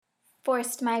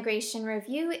Forced Migration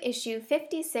Review, Issue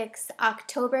 56,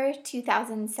 October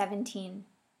 2017.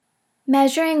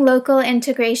 Measuring Local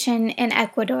Integration in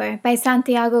Ecuador by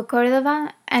Santiago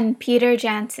Cordova and Peter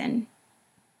Jansen.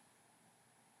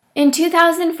 In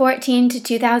 2014 to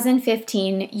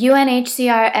 2015,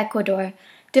 UNHCR Ecuador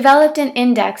developed an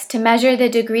index to measure the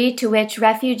degree to which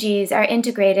refugees are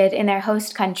integrated in their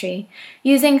host country,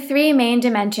 using three main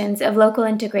dimensions of local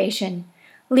integration: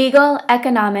 legal,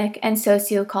 economic, and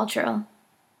socio-cultural.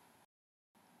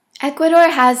 Ecuador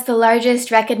has the largest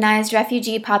recognized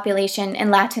refugee population in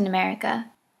Latin America.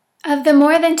 Of the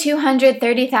more than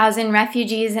 230,000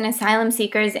 refugees and asylum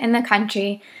seekers in the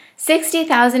country,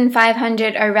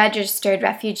 60,500 are registered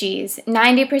refugees,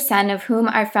 90% of whom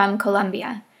are from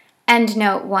Colombia.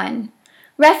 Endnote 1.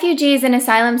 Refugees and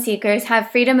asylum seekers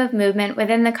have freedom of movement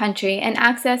within the country and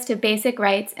access to basic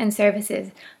rights and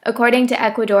services, according to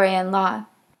Ecuadorian law.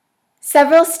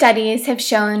 Several studies have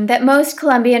shown that most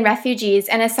Colombian refugees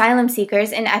and asylum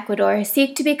seekers in Ecuador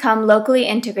seek to become locally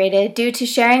integrated due to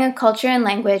sharing a culture and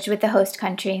language with the host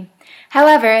country.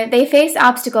 However, they face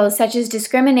obstacles such as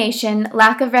discrimination,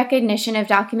 lack of recognition of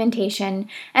documentation,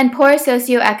 and poor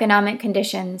socioeconomic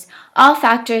conditions, all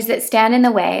factors that stand in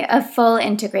the way of full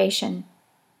integration.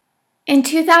 In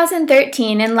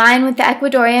 2013, in line with the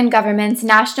Ecuadorian government's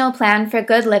National Plan for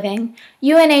Good Living,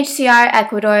 UNHCR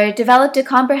Ecuador developed a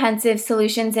Comprehensive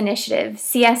Solutions Initiative,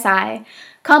 CSI,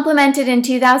 complemented in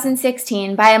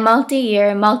 2016 by a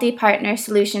multi-year, multi-partner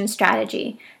solution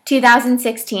strategy,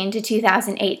 2016 to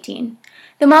 2018.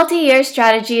 The multi-year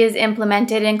strategy is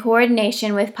implemented in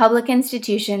coordination with public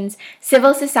institutions,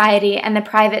 civil society, and the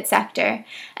private sector,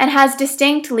 and has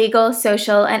distinct legal,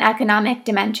 social, and economic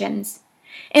dimensions.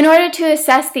 In order to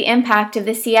assess the impact of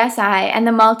the CSI and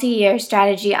the multi-year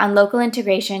strategy on local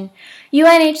integration,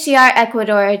 UNHCR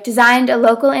Ecuador designed a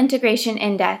Local Integration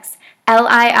Index,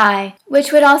 LII,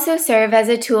 which would also serve as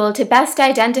a tool to best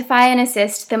identify and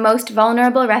assist the most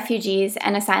vulnerable refugees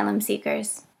and asylum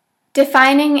seekers.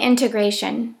 Defining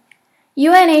integration.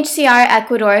 UNHCR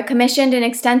Ecuador commissioned an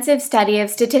extensive study of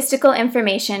statistical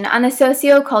information on the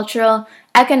socio-cultural,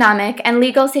 economic, and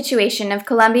legal situation of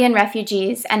Colombian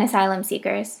refugees and asylum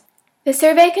seekers. The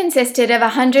survey consisted of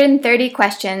 130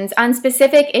 questions on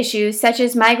specific issues such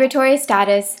as migratory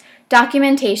status,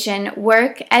 documentation,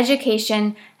 work,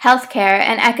 education, healthcare,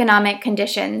 and economic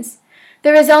conditions.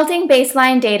 The resulting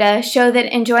baseline data show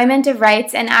that enjoyment of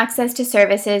rights and access to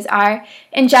services are,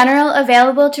 in general,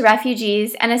 available to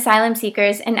refugees and asylum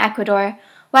seekers in Ecuador,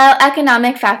 while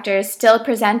economic factors still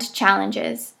present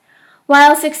challenges.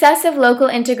 While success of local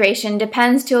integration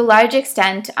depends to a large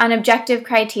extent on objective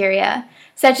criteria,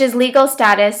 such as legal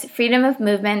status, freedom of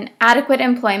movement, adequate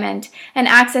employment, and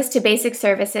access to basic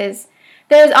services,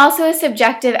 there is also a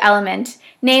subjective element,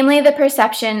 namely the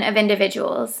perception of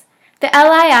individuals. The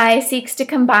LII seeks to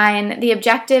combine the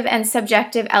objective and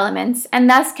subjective elements and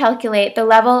thus calculate the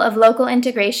level of local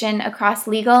integration across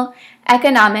legal,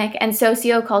 economic, and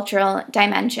socio-cultural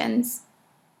dimensions.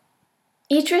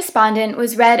 Each respondent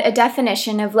was read a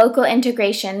definition of local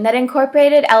integration that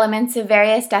incorporated elements of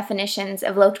various definitions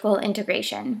of local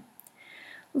integration.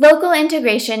 Local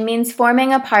integration means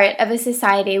forming a part of a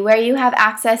society where you have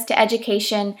access to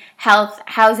education, health,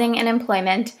 housing, and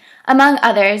employment, among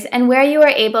others, and where you are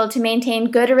able to maintain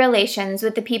good relations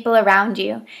with the people around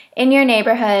you, in your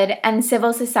neighborhood, and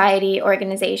civil society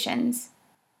organizations.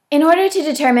 In order to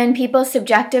determine people's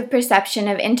subjective perception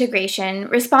of integration,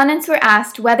 respondents were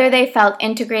asked whether they felt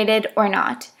integrated or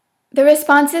not. The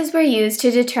responses were used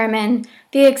to determine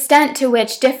the extent to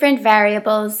which different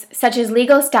variables, such as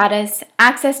legal status,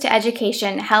 access to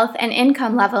education, health, and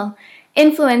income level,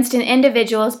 influenced an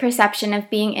individual's perception of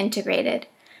being integrated.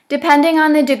 Depending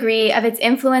on the degree of its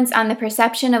influence on the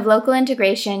perception of local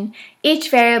integration, each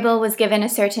variable was given a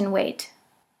certain weight.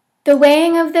 The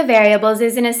weighing of the variables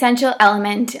is an essential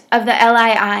element of the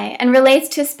LII and relates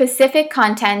to specific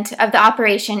content of the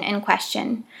operation in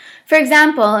question. For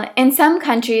example, in some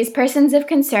countries, persons of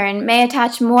concern may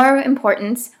attach more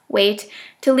importance, weight,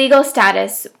 to legal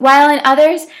status, while in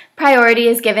others, priority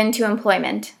is given to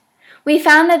employment. We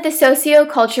found that the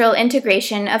socio-cultural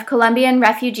integration of Colombian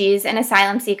refugees and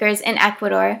asylum seekers in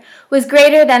Ecuador was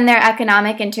greater than their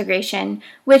economic integration,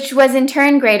 which was in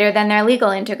turn greater than their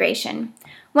legal integration.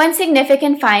 One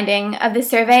significant finding of the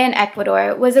survey in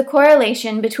Ecuador was a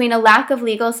correlation between a lack of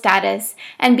legal status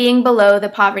and being below the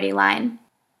poverty line.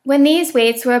 When these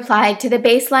weights were applied to the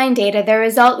baseline data, the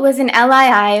result was an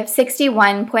LII of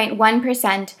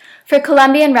 61.1% for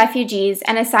Colombian refugees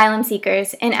and asylum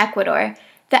seekers in Ecuador,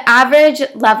 the average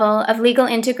level of legal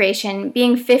integration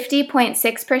being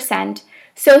 50.6%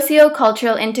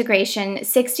 socio-cultural integration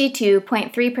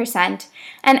 62.3%,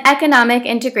 and economic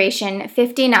integration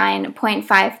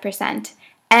 59.5%.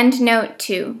 Endnote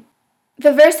 2.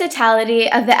 The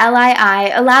versatility of the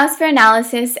LII allows for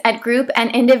analysis at group and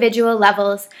individual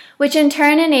levels, which in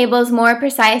turn enables more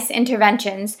precise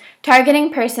interventions,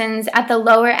 targeting persons at the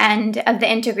lower end of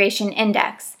the integration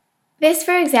index. This,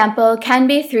 for example, can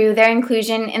be through their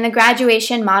inclusion in the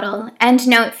graduation model,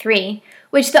 Endnote 3,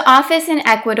 which the office in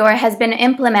Ecuador has been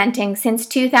implementing since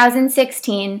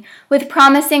 2016 with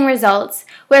promising results,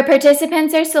 where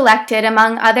participants are selected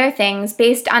among other things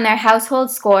based on their household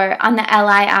score on the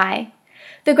LII.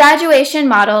 The graduation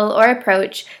model or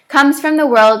approach comes from the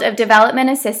world of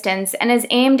development assistance and is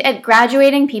aimed at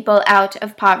graduating people out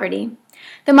of poverty.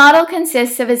 The model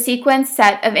consists of a sequenced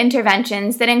set of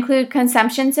interventions that include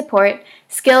consumption support,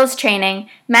 skills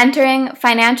training, mentoring,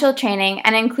 financial training,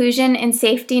 and inclusion in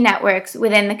safety networks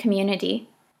within the community.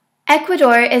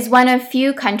 Ecuador is one of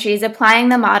few countries applying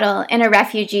the model in a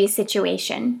refugee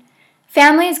situation.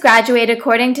 Families graduate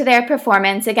according to their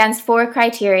performance against 4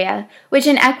 criteria, which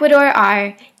in Ecuador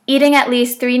are eating at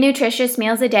least 3 nutritious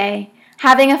meals a day,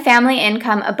 having a family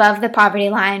income above the poverty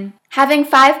line, having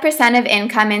 5% of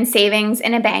income in savings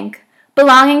in a bank,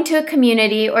 belonging to a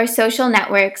community or social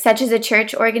network such as a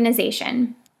church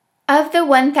organization. Of the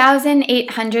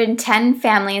 1,810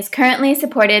 families currently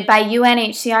supported by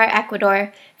UNHCR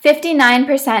Ecuador,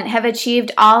 59% have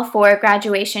achieved all 4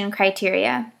 graduation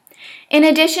criteria. In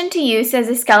addition to use as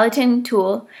a skeleton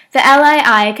tool, the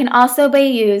LII can also be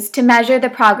used to measure the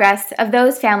progress of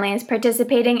those families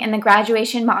participating in the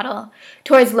graduation model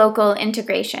towards local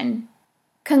integration.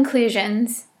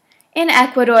 Conclusions. In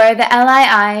Ecuador, the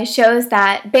LII shows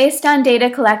that, based on data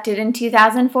collected in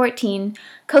 2014,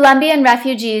 Colombian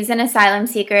refugees and asylum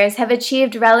seekers have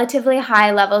achieved relatively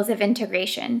high levels of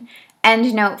integration.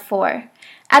 Endnote 4.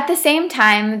 At the same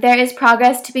time, there is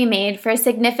progress to be made for a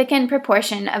significant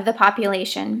proportion of the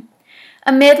population.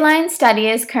 A midline study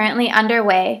is currently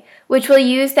underway, which will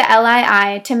use the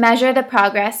LII to measure the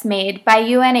progress made by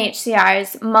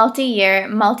UNHCR's multi-year,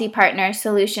 multi-partner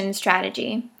solution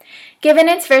strategy. Given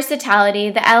its versatility,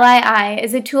 the LII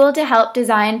is a tool to help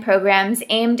design programs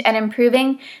aimed at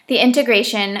improving the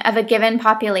integration of a given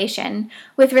population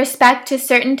with respect to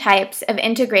certain types of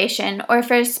integration or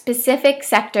for a specific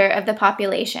sector of the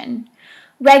population.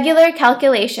 Regular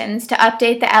calculations to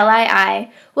update the LII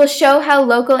will show how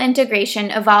local integration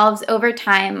evolves over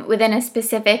time within a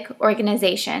specific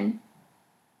organization.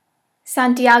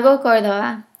 Santiago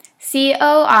Cordova,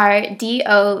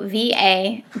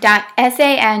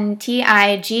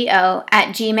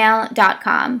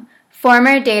 cordova.santiago@gmail.com,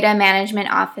 former data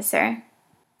management officer.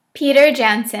 Peter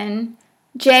Janssen,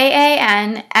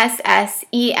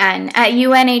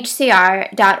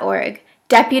 JANSSEN@UNHCR.org,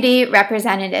 Deputy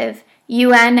Representative,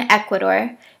 UN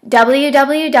Ecuador,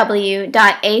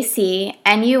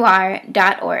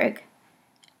 www.acnur.org.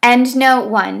 Endnote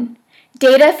 1.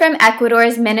 Data from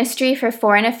Ecuador's Ministry for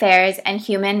Foreign Affairs and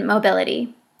Human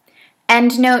Mobility.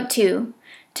 Endnote 2.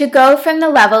 To go from the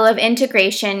level of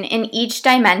integration in each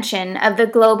dimension of the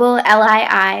global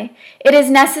LII, it is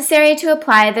necessary to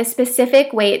apply the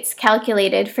specific weights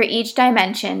calculated for each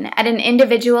dimension at an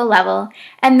individual level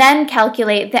and then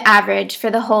calculate the average for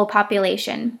the whole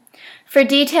population. For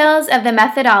details of the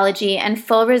methodology and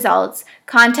full results,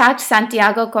 contact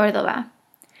Santiago Cordova.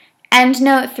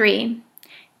 Endnote 3.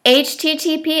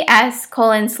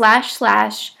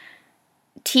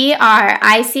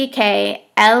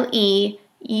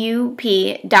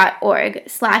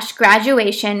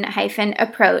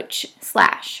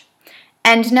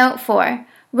 Endnote 4.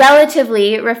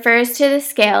 Relatively refers to the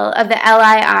scale of the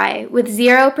LII, with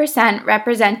 0%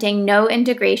 representing no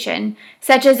integration,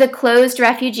 such as a closed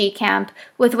refugee camp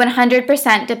with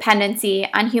 100% dependency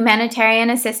on humanitarian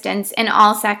assistance in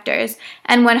all sectors,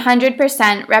 and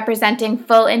 100% representing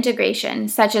full integration,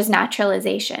 such as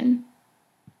naturalization.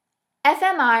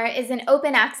 FMR is an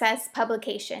open access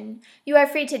publication. You are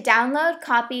free to download,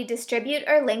 copy, distribute,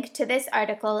 or link to this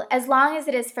article as long as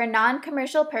it is for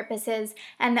non-commercial purposes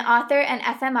and the author and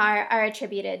FMR are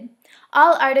attributed.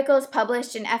 All articles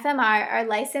published in FMR are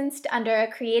licensed under a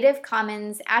Creative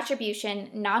Commons Attribution,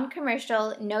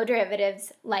 Non-Commercial, No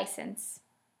Derivatives license.